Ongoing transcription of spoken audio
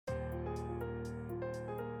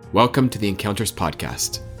Welcome to the Encounters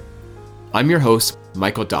Podcast. I'm your host,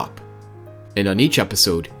 Michael Dopp, and on each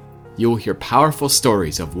episode, you will hear powerful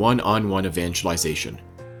stories of one-on-one evangelization,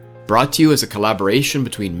 brought to you as a collaboration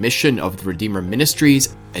between Mission of the Redeemer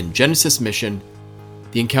Ministries and Genesis Mission.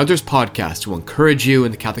 The Encounters Podcast will encourage you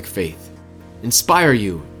in the Catholic faith, inspire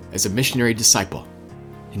you as a missionary disciple,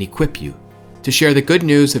 and equip you to share the good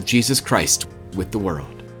news of Jesus Christ with the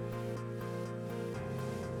world.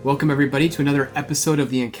 Welcome, everybody, to another episode of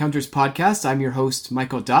the Encounters Podcast. I'm your host,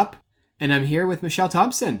 Michael Dopp, and I'm here with Michelle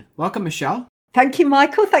Thompson. Welcome, Michelle. Thank you,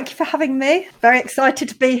 Michael. Thank you for having me. Very excited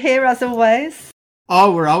to be here, as always.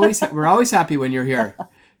 Oh, we're always happy when you're here.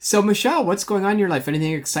 So, Michelle, what's going on in your life?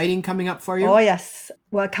 Anything exciting coming up for you? Oh, yes.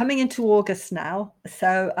 We're coming into August now.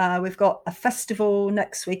 So we've got a festival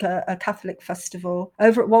next week, a Catholic festival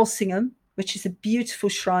over at Walsingham, which is a beautiful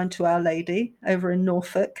shrine to Our Lady over in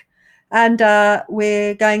Norfolk. And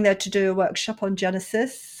we're going there to do a workshop on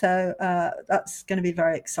Genesis. So that's going to be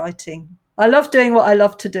very exciting. I love doing what I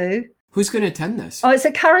love to do. Who's going to attend this? Oh, it's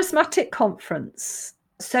a charismatic conference.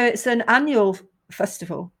 So it's an annual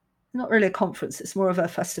festival. Not really a conference. It's more of a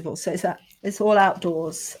festival. So it's all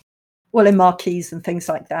outdoors, well, in marquees and things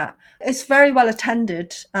like that. It's very well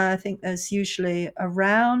attended. I think there's usually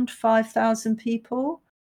around 5,000 people.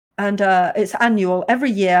 And it's annual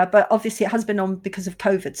every year, but obviously it has been on because of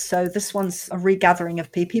COVID. So this one's a regathering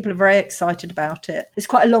of people. People are very excited about it. It's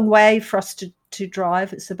quite a long way for us to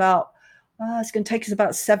drive. It's going to take us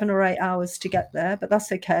about 7 or 8 hours to get there, but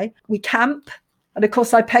that's okay. We camp. And of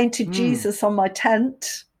course, I painted Jesus on my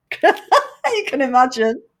tent. You can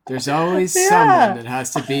imagine. There's always someone that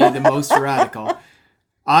has to be the most radical.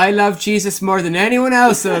 I love Jesus more than anyone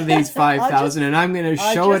else of these 5,000, and I'm going to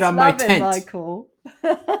show it on my tent. Michael.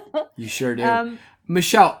 You sure do.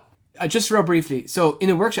 Michelle, just real briefly, so in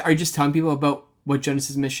the workshop, are you just telling people about what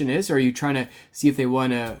Genesis Mission is, or are you trying to see if they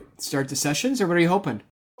want to start the sessions, or what are you hoping?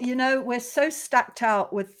 You know, we're so stacked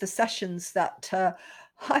out with the sessions that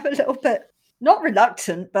I'm a little bit, not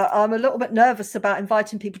reluctant, but I'm a little bit nervous about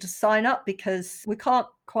inviting people to sign up because we can't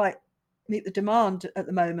quite meet the demand at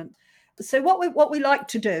the moment. So what we like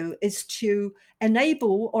to do is to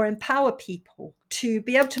enable or empower people to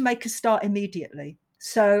be able to make a start immediately.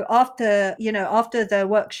 So after their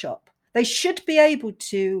workshop, they should be able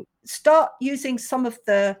to start using some of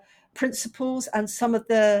the principles and some of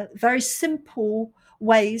the very simple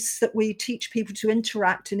ways that we teach people to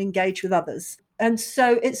interact and engage with others. And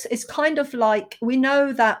so it's kind of like, we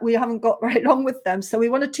know that we haven't got very long with them. So we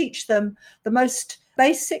want to teach them the most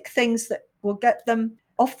basic things that will get them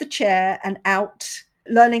off the chair and out,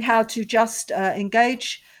 learning how to just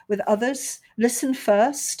engage with others, listen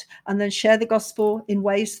first, and then share the gospel in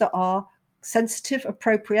ways that are sensitive,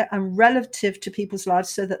 appropriate, and relative to people's lives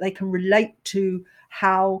so that they can relate to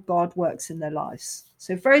how God works in their lives.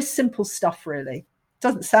 So very simple stuff, really.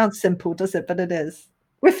 Doesn't sound simple, does it? But it is.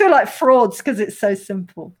 We feel like frauds because it's so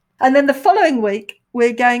simple. And then the following week,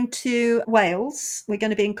 we're going to Wales. We're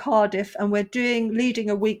going to be in Cardiff, and we're leading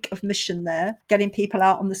a week of mission there, getting people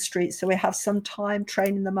out on the streets. So we have some time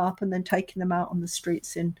training them up and then taking them out on the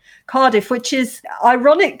streets in Cardiff, which is,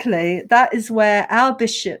 ironically, that is where our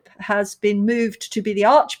bishop has been moved to be the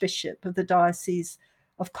Archbishop of the Diocese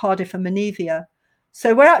of Cardiff and Menevia.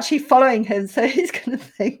 So we're actually following him. So he's going to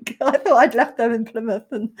think, I thought I'd left them in Plymouth.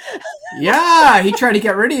 Yeah, he tried to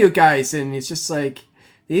get rid of you guys. And it's just like,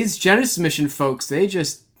 these Genesis Mission folks, they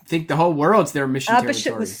just think the whole world's their mission territory. Our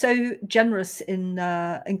bishop was so generous in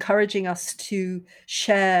encouraging us to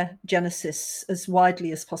share Genesis as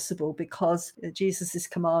widely as possible, because Jesus'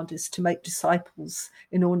 command is to make disciples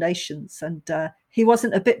in all nations. And he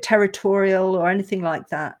wasn't a bit territorial or anything like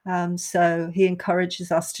that. So he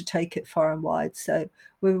encourages us to take it far and wide. So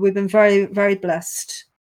we've been very, very blessed.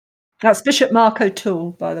 That's Bishop Mark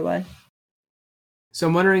O'Toole, by the way. So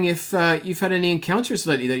I'm wondering if you've had any encounters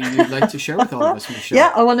lately that you'd like to share with all of us, Michelle.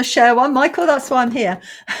 Yeah, I want to share one, Michael. That's why I'm here.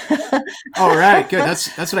 All right, good. That's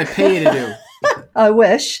what I pay you to do. I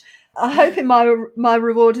wish. I hope my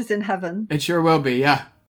reward is in heaven. It sure will be, yeah.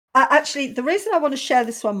 Actually, the reason I want to share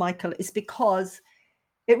this one, Michael, is because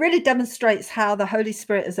it really demonstrates how the Holy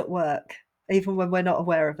Spirit is at work, even when we're not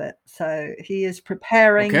aware of it. So he is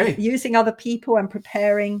preparing, using other people and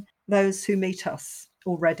preparing those who meet us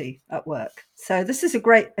already at work. So this is a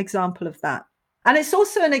great example of that. And it's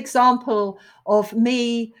also an example of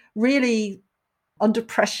me really under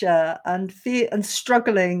pressure and fear and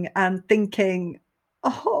struggling and thinking,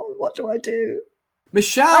 oh, what do I do?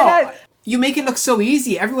 Michelle, You make it look so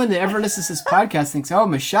easy. Everyone that ever listens to this podcast thinks, oh,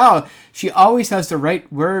 Michelle, she always has the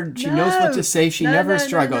right word. She knows what to say. She never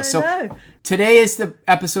struggles. So today is the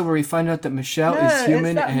episode where we find out that Michelle is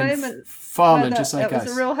human and fallen just like us. It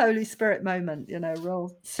was a real Holy Spirit moment,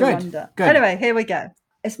 real surrender. Good. Anyway, here we go.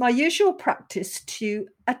 It's my usual practice to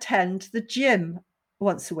attend the gym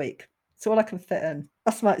once a week. It's all I can fit in.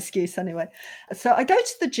 That's my excuse anyway. So I go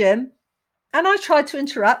to the gym and I try to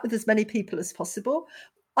interact with as many people as possible.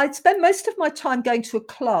 I spend most of my time going to a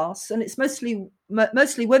class, and it's mostly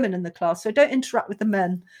women in the class, so I don't interact with the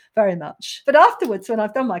men very much. But afterwards, when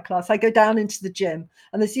I've done my class, I go down into the gym,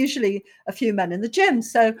 and there's usually a few men in the gym.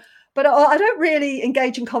 But I don't really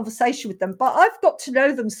engage in conversation with them. But I've got to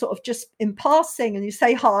know them sort of just in passing, and you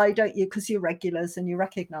say hi, don't you? Because you're regulars and you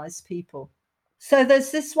recognize people. So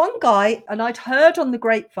there's this one guy, and I'd heard on the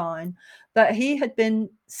grapevine that he had been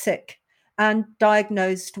sick and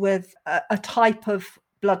diagnosed with a type of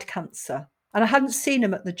blood cancer. And I hadn't seen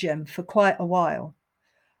him at the gym for quite a while.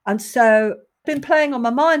 And so been playing on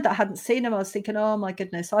my mind that I hadn't seen him. I was thinking, oh my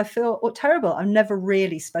goodness, I feel terrible. I've never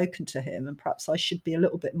really spoken to him, and perhaps I should be a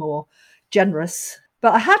little bit more generous,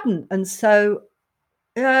 but I hadn't. And so,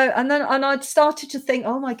 and I'd started to think,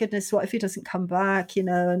 oh my goodness, what if he doesn't come back, and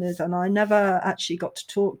I never actually got to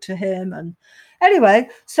talk to him. And anyway,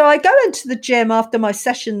 so I go into the gym after my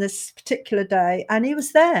session this particular day, and he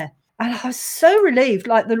was there. And I was so relieved,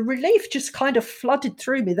 like the relief just kind of flooded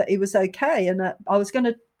through me that he was okay, and that I was going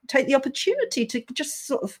to take the opportunity to just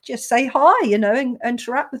sort of just say hi, and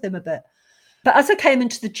interact with him a bit. But as I came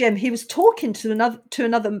into the gym, he was talking to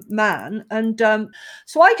another man. And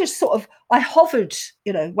so I just I hovered,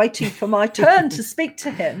 waiting for my turn to speak to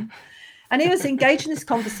him. And he was engaged in this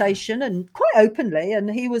conversation, and quite openly. And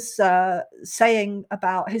he was saying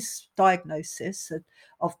about his diagnosis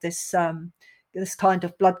of this kind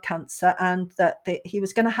of blood cancer, and that he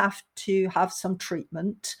was going to have some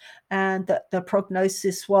treatment, and that the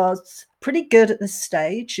prognosis was pretty good at this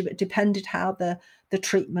stage. It depended how the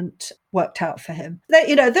treatment worked out for him.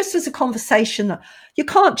 This was a conversation that you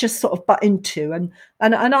can't just sort of butt into. And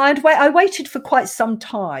I waited for quite some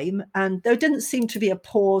time, and there didn't seem to be a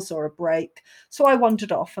pause or a break. So I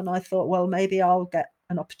wandered off, and I thought, well, maybe I'll get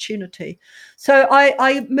an opportunity. So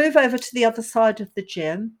I move over to the other side of the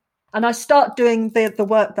gym, and I start doing the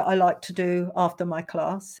work that I like to do after my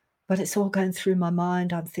class. But it's all going through my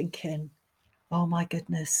mind. I'm thinking, oh my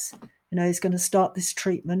goodness, he's going to start this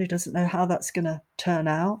treatment. He doesn't know how that's going to turn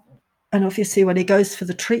out. And obviously when he goes for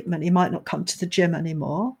the treatment, he might not come to the gym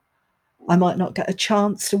anymore. I might not get a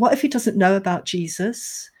chance. So what if he doesn't know about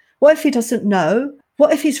Jesus? What if he doesn't know?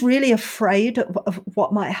 What if he's really afraid of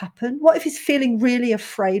what might happen? What if he's feeling really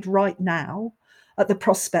afraid right now at the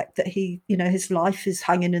prospect that his life is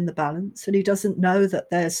hanging in the balance, and he doesn't know that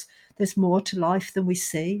there's more to life than we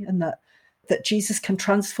see, and that Jesus can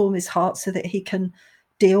transform his heart so that he can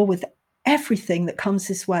deal with everything that comes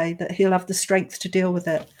his way, that he'll have the strength to deal with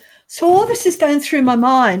it. So all this is going through my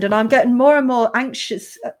mind, and I'm getting more and more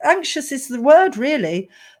anxious. Anxious is the word, really,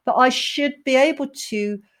 that I should be able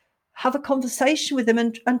to have a conversation with him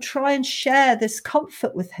and try and share this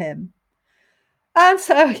comfort with him. And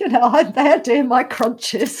so, I'm there doing my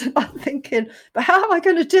crunches, and I'm thinking, but how am I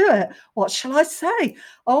going to do it? What shall I say?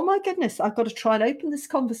 Oh my goodness, I've got to try and open this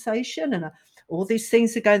conversation, and all these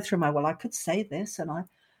things are going through my, well, I could say this, and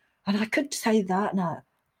I could say that. And I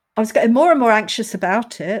was getting more and more anxious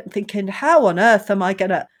about it, thinking, how on earth am I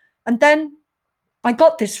going to? And then I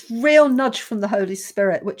got this real nudge from the Holy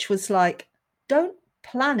Spirit, which was like, don't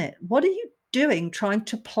plan it. What are you doing trying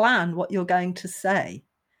to plan what you're going to say?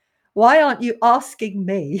 Why aren't you asking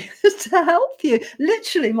me to help you?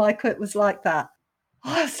 Literally, Michael, it was like that.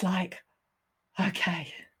 I was like, okay.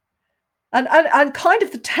 And kind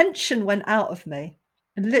of the tension went out of me.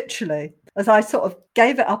 And literally, as I sort of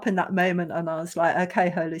gave it up in that moment, and I was like, okay,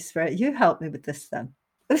 Holy Spirit, you help me with this then.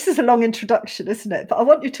 This is a long introduction, isn't it? But I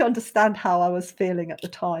want you to understand how I was feeling at the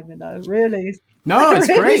time, really. No, it's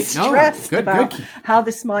really great. Stressed no, about good. how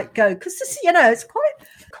this might go. Because this, it's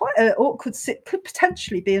quite an awkward, could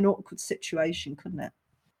potentially be an awkward situation, couldn't it?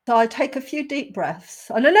 So I take a few deep breaths.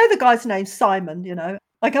 And I know the guy's name's Simon,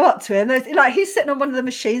 I go up to him. He's sitting on one of the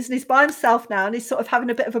machines, and he's by himself now, and he's sort of having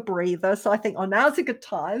a bit of a breather. So I think, oh, now's a good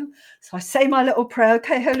time. So I say my little prayer.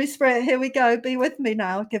 Okay, Holy Spirit, here we go. Be with me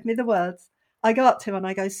now. Give me the words. I go up to him and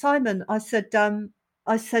I go, Simon, I said,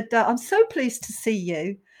 I'm so pleased to see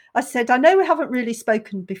you. I said, I know we haven't really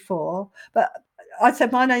spoken before, but I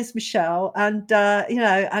said, my name's Michelle, and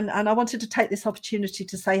and I wanted to take this opportunity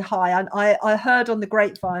to say hi. And I heard on the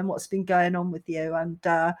grapevine what's been going on with you, and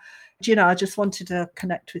I just wanted to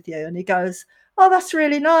connect with you. And he goes, oh, that's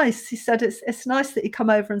really nice. He said, it's nice that you come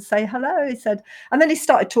over and say hello. He said, and then he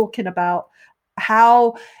started talking about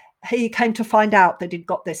how he came to find out that he'd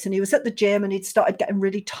got this, and he was at the gym and he'd started getting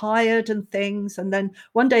really tired and things. And then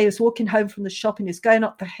one day he was walking home from the shop and he was going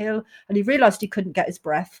up the hill and he realized he couldn't get his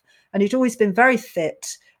breath. And he'd always been very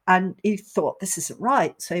fit. And he thought, this isn't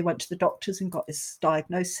right. So he went to the doctors and got this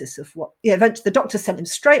diagnosis of eventually the doctor sent him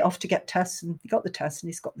straight off to get tests, and he got the test and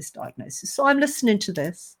he's got this diagnosis. So I'm listening to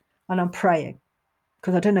this and I'm praying,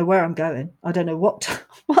 because I don't know where I'm going. I don't know what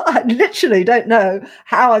I literally don't know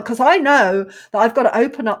how, because I know that I've got to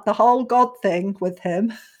open up the whole God thing with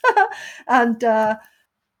him. and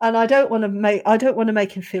I don't want to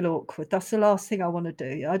make him feel awkward. That's the last thing I want to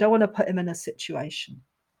do. I don't want to put him in a situation.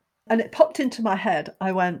 And it popped into my head.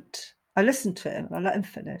 I listened to him, I let him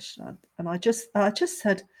finish. And I just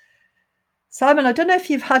said, Simon, I don't know if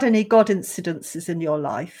you've had any God incidences in your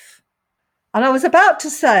life. And I was about to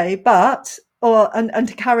say, and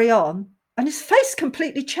to carry on. And his face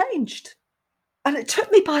completely changed. And it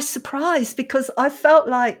took me by surprise, because I felt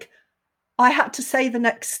like I had to say the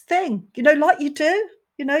next thing, like you do,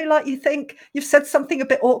 like you think you've said something a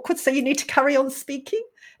bit awkward, so you need to carry on speaking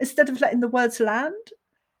instead of letting the words land.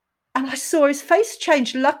 And I saw his face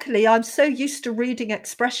change. Luckily, I'm so used to reading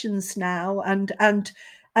expressions now and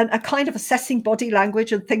a kind of assessing body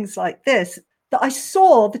language and things like this, that I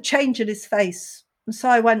saw the change in his face. And so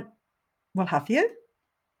I went, well, have you?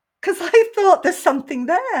 Because I thought there's something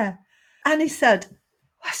there. And he said,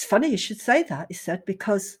 well, it's funny you should say that. He said,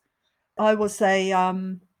 because I was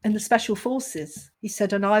in the Special Forces. He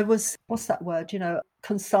said, and I was, what's that word,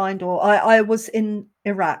 consigned, or I was in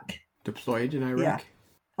Iraq. Deployed in Iraq? Yeah.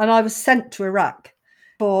 And I was sent to Iraq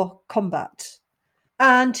for combat.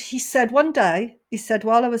 And he said one day,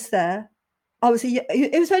 while I was there,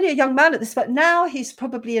 it was only a young man at this, but now he's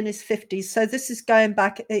probably in his 50s. So this is going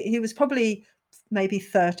back, he was probably maybe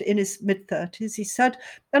 30, in his mid-30s, he said.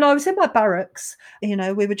 And I was in my barracks, we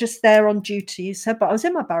were just there on duty. He said, but I was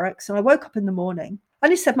in my barracks and I woke up in the morning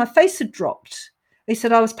and he said, my face had dropped. He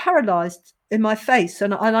said, I was paralyzed in my face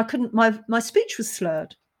and I couldn't, my speech was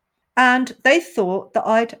slurred. And they thought that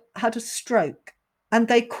I'd had a stroke. And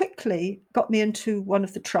they quickly got me into one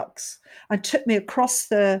of the trucks and took me across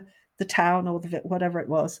the town, or whatever it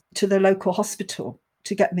was, to the local hospital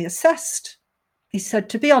to get me assessed. He said,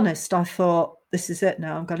 to be honest, I thought, this is it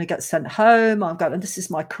now. I'm going to get sent home. This is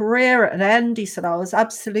my career at an end. He said, I was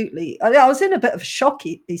in a bit of a shock.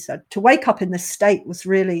 He said, to wake up in this state was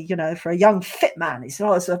really, for a young fit man. He said,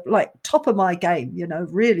 I was like top of my game,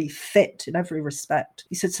 really fit in every respect.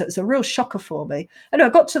 He said, so it was a real shocker for me. And I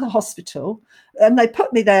got to the hospital and they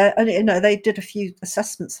put me there and, they did a few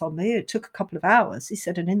assessments on me. It took a couple of hours. He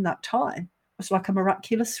said, and in that time, it was like a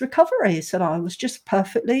miraculous recovery. He said, I was just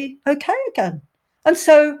perfectly okay again. And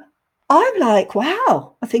so I'm like,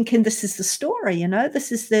 wow, I'm thinking this is the story,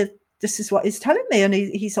 this is what he's telling me. And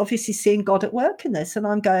he's obviously seeing God at work in this. And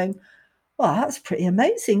I'm going, well, that's pretty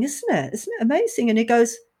amazing, isn't it? Isn't it amazing? And he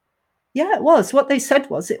goes, yeah, it was. What they said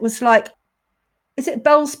was, it was like, is it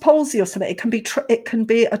Bell's palsy or something? It can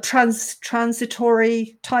be a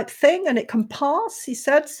transitory type thing and it can pass, he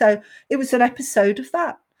said. So it was an episode of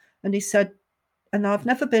that. And he said, and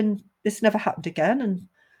it's never happened again. And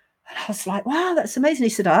I was like, wow, that's amazing. He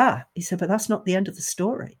said, but that's not the end of the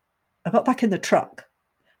story. I got back in the truck.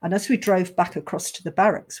 And as we drove back across to the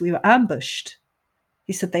barracks, we were ambushed.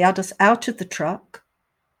 He said, they had us out of the truck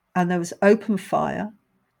and there was open fire.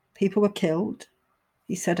 People were killed.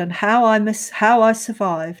 He said, and how I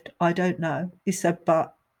survived, I don't know. He said,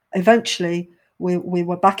 but eventually we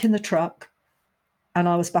were back in the truck and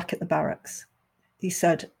I was back at the barracks. He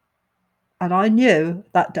said, and I knew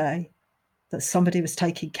that day that somebody was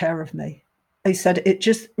taking care of me. He said, it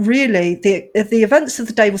just really, the events of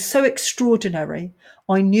the day were so extraordinary.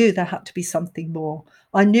 I knew there had to be something more.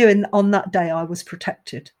 I knew on that day I was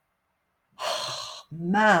protected. Oh,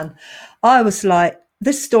 man, I was like,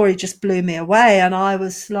 this story just blew me away. And I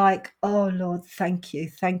was like, oh, Lord, thank you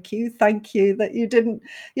that you didn't,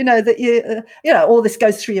 all this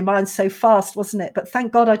goes through your mind so fast, wasn't it? But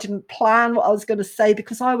thank God I didn't plan what I was going to say,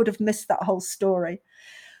 because I would have missed that whole story.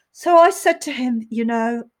 So I said to him,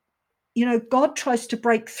 God tries to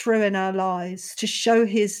break through in our lives to show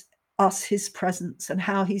us his presence and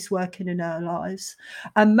how he's working in our lives.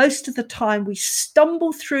 And most of the time we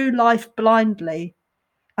stumble through life blindly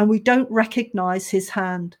and we don't recognize his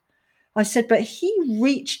hand. I said, but he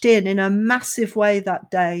reached in a massive way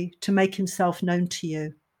that day to make himself known to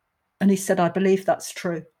you. And he said, I believe that's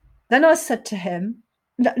true. Then I said to him,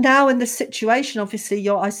 now in this situation, obviously,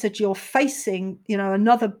 I said, you're facing,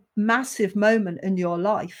 another massive moment in your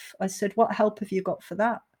life. I said, what help have you got for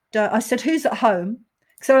that? I said, who's at home?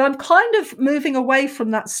 So I'm kind of moving away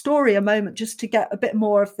from that story a moment just to get a bit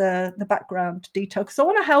more of the background detail, because I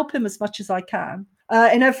want to help him as much as I can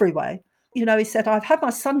in every way. He said, I've had my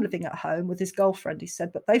son living at home with his girlfriend, he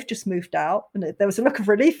said, but they've just moved out. And there was a look of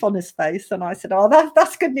relief on his face. And I said, oh,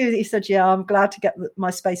 that's good news. He said, yeah, I'm glad to get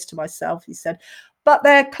my space to myself. He said, but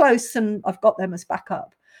they're close and I've got them as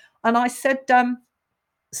backup. And I said,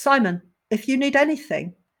 Simon, if you need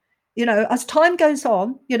anything, as time goes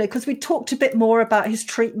on, because we talked a bit more about his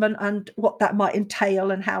treatment and what that might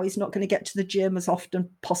entail and how he's not going to get to the gym as often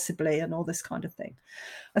possibly and all this kind of thing.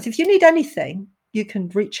 I said, if you need anything, you can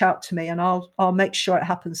reach out to me and I'll make sure it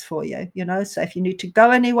happens for you, so if you need to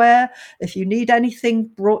go anywhere, if you need anything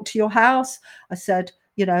brought to your house, I said,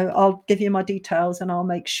 I'll give you my details and I'll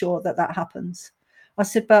make sure that happens. I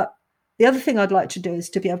said, but the other thing I'd like to do is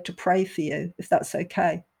to be able to pray for you, if that's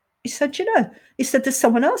okay. He said, there's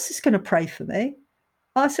someone else who's going to pray for me.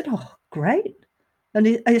 I said, oh, great. And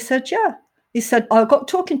he said, yeah. He said, I got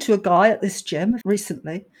talking to a guy at this gym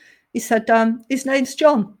recently. He said, his name's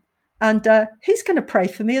John. And he's going to pray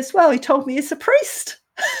for me as well. He told me he's a priest.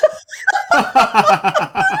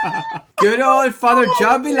 Good old Father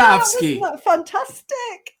John Bilavsky. Isn't that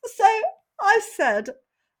fantastic? So I said,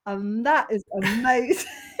 that is amazing.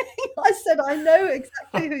 I said, I know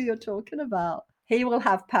exactly who you're talking about. He will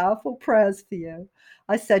have powerful prayers for you.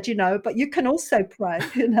 I said, but you can also pray,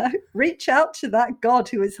 reach out to that God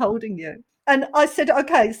who is holding you. And I said,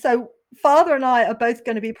 okay, so Father and I are both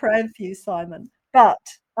going to be praying for you, Simon. But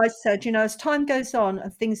I said, as time goes on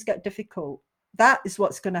and things get difficult, that is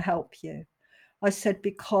what's going to help you. I said,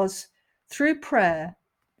 because through prayer,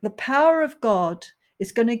 the power of God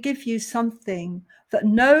is going to give you something that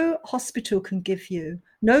no hospital can give you,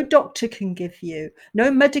 no doctor can give you, no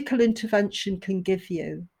medical intervention can give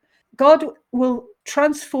you. God will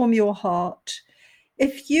transform your heart.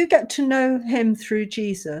 If you get to know him through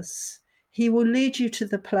Jesus, he will lead you to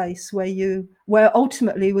the place where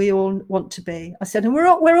ultimately we all want to be. I said, and we're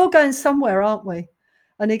all going somewhere, aren't we?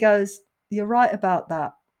 And he goes, you're right about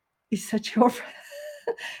that. He said,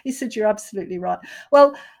 you're absolutely right.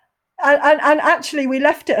 Well, and actually we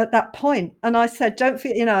left it at that point. And I said, don't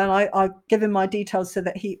feel, and I give him my details so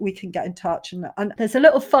that we can get in touch. And there's a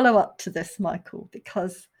little follow-up to this, Michael,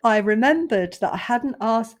 because I remembered that I hadn't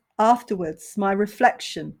asked afterwards my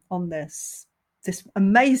reflection on this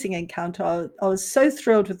amazing encounter. I was so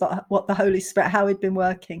thrilled with what the Holy Spirit, how he'd been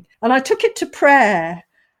working. And I took it to prayer.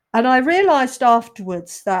 And I realized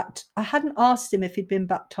afterwards that I hadn't asked him if he'd been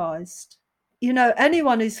baptized.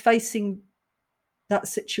 Anyone who's facing that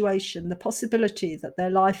situation, the possibility that their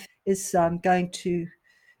life is going to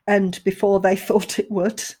end before they thought it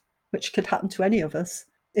would, which could happen to any of us,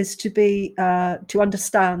 is to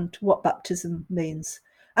understand what baptism means.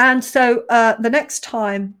 And so the next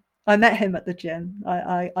time I met him at the gym,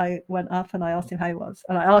 I went up and I asked him how he was.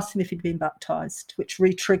 And I asked him if he'd been baptized, which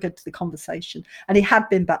re-triggered the conversation. And he had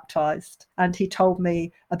been baptized. And he told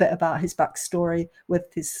me a bit about his backstory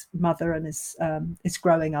with his mother and his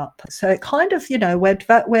growing up. So it kind of,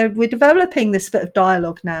 we're developing this bit of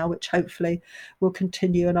dialogue now, which hopefully will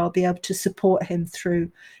continue. And I'll be able to support him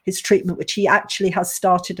through his treatment, which he actually has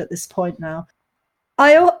started at this point now.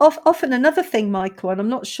 I often, another thing, Michael, and I'm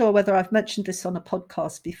not sure whether I've mentioned this on a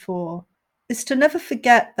podcast before, is to never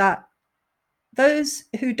forget that those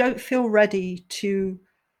who don't feel ready to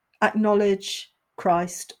acknowledge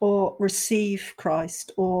Christ or receive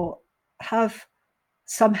Christ or have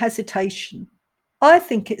some hesitation, I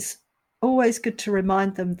think it's always good to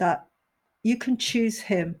remind them that you can choose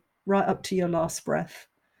him right up to your last breath.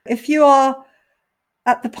 If you are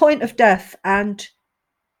at the point of death and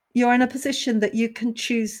you're in a position that you can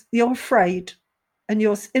choose, you're afraid, and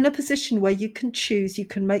you're in a position where you can choose, you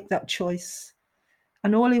can make that choice.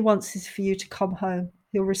 And all he wants is for you to come home.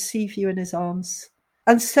 He'll receive you in his arms.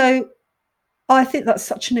 And so I think that's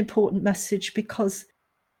such an important message, because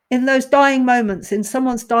in those dying moments, in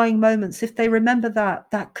someone's dying moments, if they remember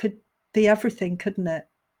that could be everything, couldn't it?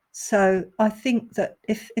 So I think that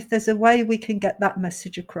if there's a way we can get that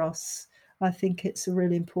message across, I think it's a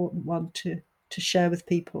really important one to share with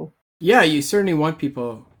people. Yeah, you certainly want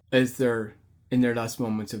people, as they're in their last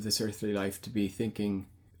moments of this earthly life, to be thinking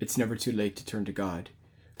it's never too late to turn to God.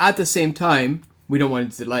 At the same time, we don't want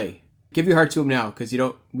to delay. Give your heart to him now, because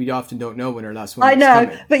we often don't know when our last one is coming.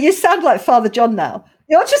 I know, but you sound like Father John now.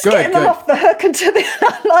 You're just getting them off the hook and to be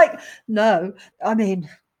like, no. I mean,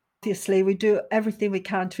 Obviously, we do everything we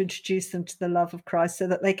can to introduce them to the love of Christ so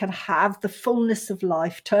that they can have the fullness of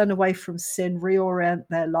life, turn away from sin, reorient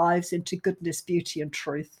their lives into goodness, beauty, and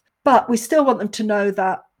truth. But we still want them to know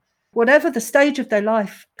that whatever the stage of their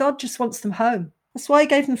life, God just wants them home. That's why he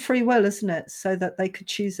gave them free will, isn't it? So that they could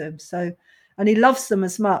choose him. And he loves them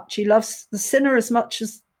as much. He loves the sinner as much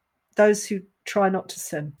as those who try not to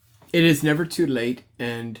sin. It is never too late,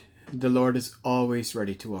 and the Lord is always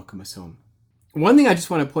ready to welcome us home. One thing I just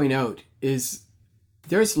want to point out is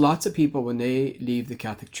there's lots of people when they leave the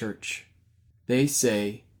Catholic Church, they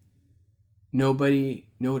say, nobody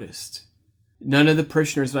noticed. None of the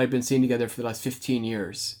parishioners that I've been seeing together for the last 15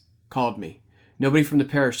 years called me. Nobody from the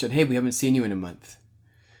parish said, hey, we haven't seen you in a month.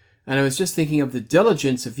 And I was just thinking of the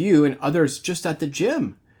diligence of you and others just at the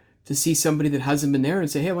gym to see somebody that hasn't been there and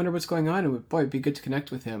say, hey, I wonder what's going on. And boy, it'd be good to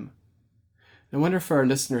connect with him. I wonder for our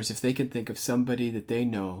listeners if they can think of somebody that they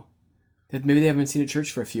know that maybe they haven't seen at church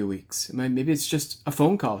for a few weeks. Maybe it's just a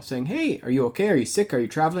phone call saying, hey, are you okay? Are you sick? Are you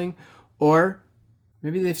traveling? Or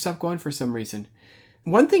maybe they've stopped going for some reason.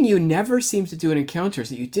 One thing you never seem to do in encounters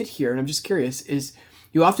that you did here, and I'm just curious, is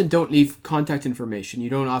you often don't leave contact information. You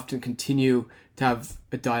don't often continue to have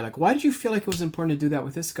a dialogue. Why did you feel like it was important to do that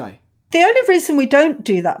with this guy? The only reason we don't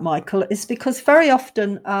do that, Michael, is because very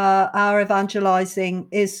often our evangelizing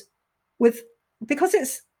is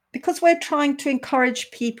because we're trying to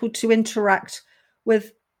encourage people to interact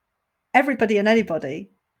with everybody and anybody.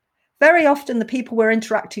 Very often the people we're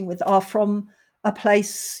interacting with are from a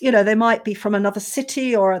place, they might be from another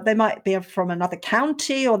city, or they might be from another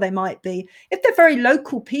county, or they might be, if they're very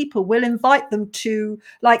local people, we'll invite them to,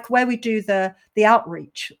 like where we do the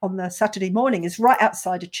outreach on the Saturday morning is right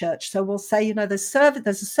outside a church. So we'll say, there's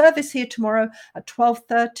a service here tomorrow at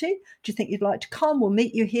 12:30. Do you think you'd like to come? We'll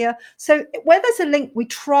meet you here. So where there's a link, we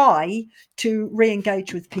try to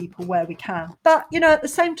re-engage with people where we can. But, at the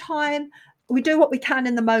same time, we do what we can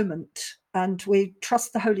in the moment, and we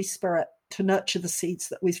trust the Holy Spirit to nurture the seeds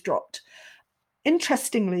that we've dropped.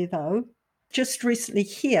 Interestingly, though, just recently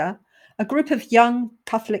here, a group of young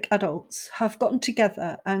Catholic adults have gotten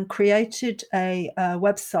together and created a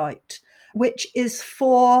website which is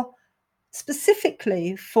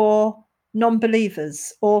specifically for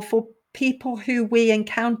non-believers or for people who we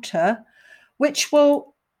encounter, which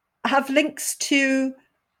will have links to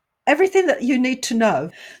everything that you need to know.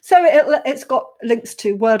 So it's got links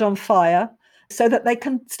to Word on Fire, so that they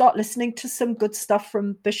can start listening to some good stuff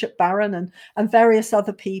from Bishop Barron and various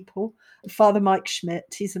other people. Father Mike Schmidt,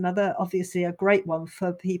 he's another, obviously a great one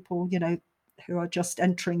for people, who are just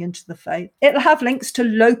entering into the faith. It'll have links to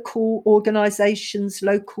local organizations,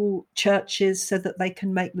 local churches, so that they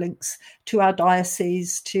can make links to our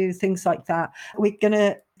diocese, to things like that. We're going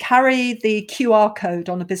to carry the QR code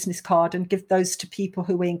on a business card and give those to people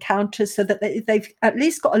who we encounter, so that they've at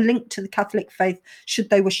least got a link to the Catholic faith should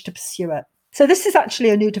they wish to pursue it. So this is actually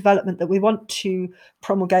a new development that we want to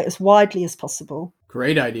promulgate as widely as possible.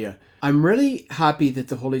 Great idea. I'm really happy that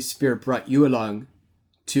the Holy Spirit brought you along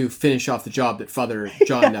to finish off the job that Father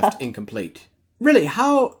John left incomplete. Really,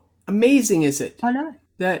 how amazing is it? I know.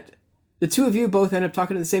 That the two of you both end up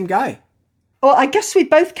talking to the same guy. Well, I guess we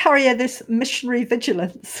both carry this missionary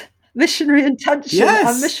vigilance, missionary intention,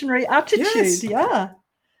 and missionary attitude. Yes. Yeah.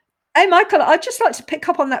 Hey, Michael, I'd just like to pick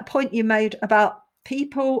up on that point you made about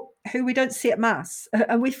people who we don't see at Mass,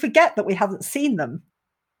 and we forget that we haven't seen them.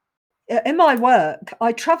 In my work,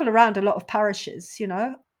 I travel around a lot of parishes,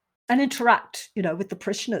 and interact, with the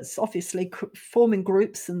parishioners, obviously forming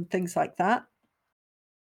groups and things like that.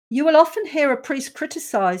 You will often hear a priest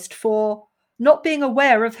criticized for not being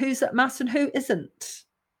aware of who's at Mass and who isn't.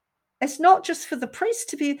 It's not just for the priest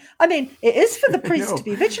to be, it is for the priest to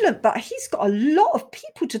be vigilant, but he's got a lot of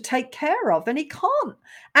people to take care of, and he can't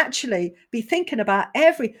actually be thinking about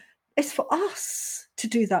it's for us to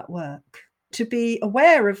do that work, to be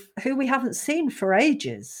aware of who we haven't seen for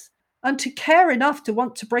ages, and to care enough to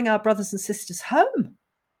want to bring our brothers and sisters home.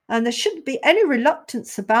 And there shouldn't be any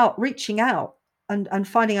reluctance about reaching out and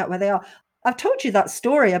finding out where they are. I've told you that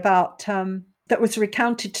story about, that was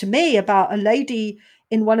recounted to me about a lady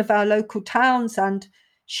in one of our local towns, and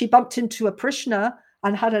she bumped into a parishioner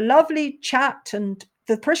and had a lovely chat, and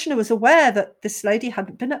the parishioner was aware that this lady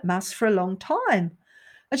hadn't been at Mass for a long time,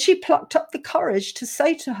 and she plucked up the courage to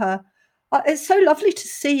say to her, it's so lovely to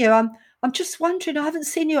see you. I'm just wondering, I haven't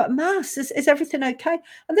seen you at Mass. Is everything okay?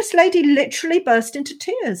 And this lady literally burst into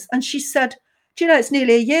tears, and she said, do you know, it's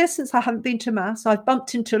nearly a year since I haven't been to Mass. I've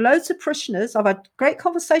bumped into loads of parishioners. I've had great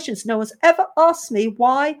conversations. No one's ever asked me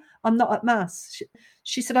why I'm not at Mass.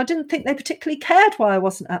 She said, I didn't think they particularly cared why I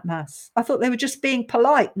wasn't at Mass. I thought they were just being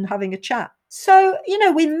polite and having a chat. So,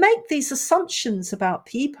 we make these assumptions about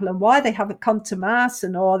people and why they haven't come to Mass,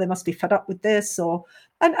 and they must be fed up with this, and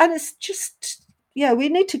it's just, we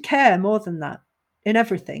need to care more than that in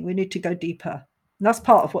everything. We need to go deeper. And that's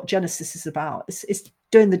part of what Genesis is about. It's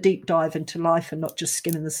doing the deep dive into life and not just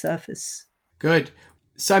skimming the surface. Good.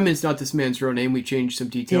 Simon's not this man's real name. We changed some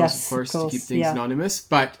details, of course, to keep things anonymous.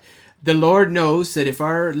 But the Lord knows that if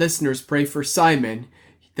our listeners pray for Simon,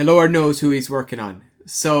 the Lord knows who he's working on.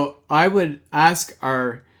 So I would ask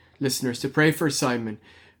our listeners to pray for Simon,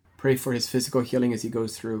 pray for his physical healing as he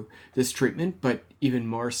goes through this treatment, but even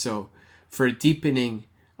more so for a deepening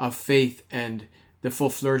of faith and the full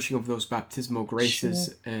flourishing of those baptismal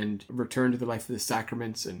graces and return to the life of the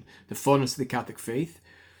sacraments and the fullness of the Catholic faith.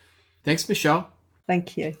 Thanks, Michelle.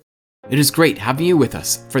 Thank you. It is great having you with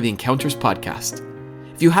us for the Encounters podcast.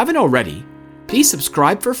 If you haven't already, please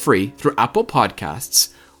subscribe for free through Apple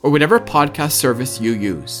Podcasts or whatever podcast service you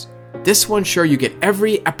use. This will ensure you get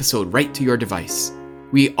every episode right to your device.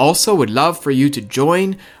 We also would love for you to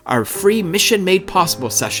join our free Mission Made Possible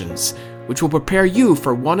sessions, which will prepare you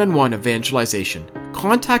for one-on-one evangelization.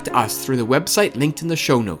 Contact us through the website linked in the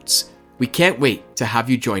show notes. We can't wait to have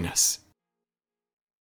you join us.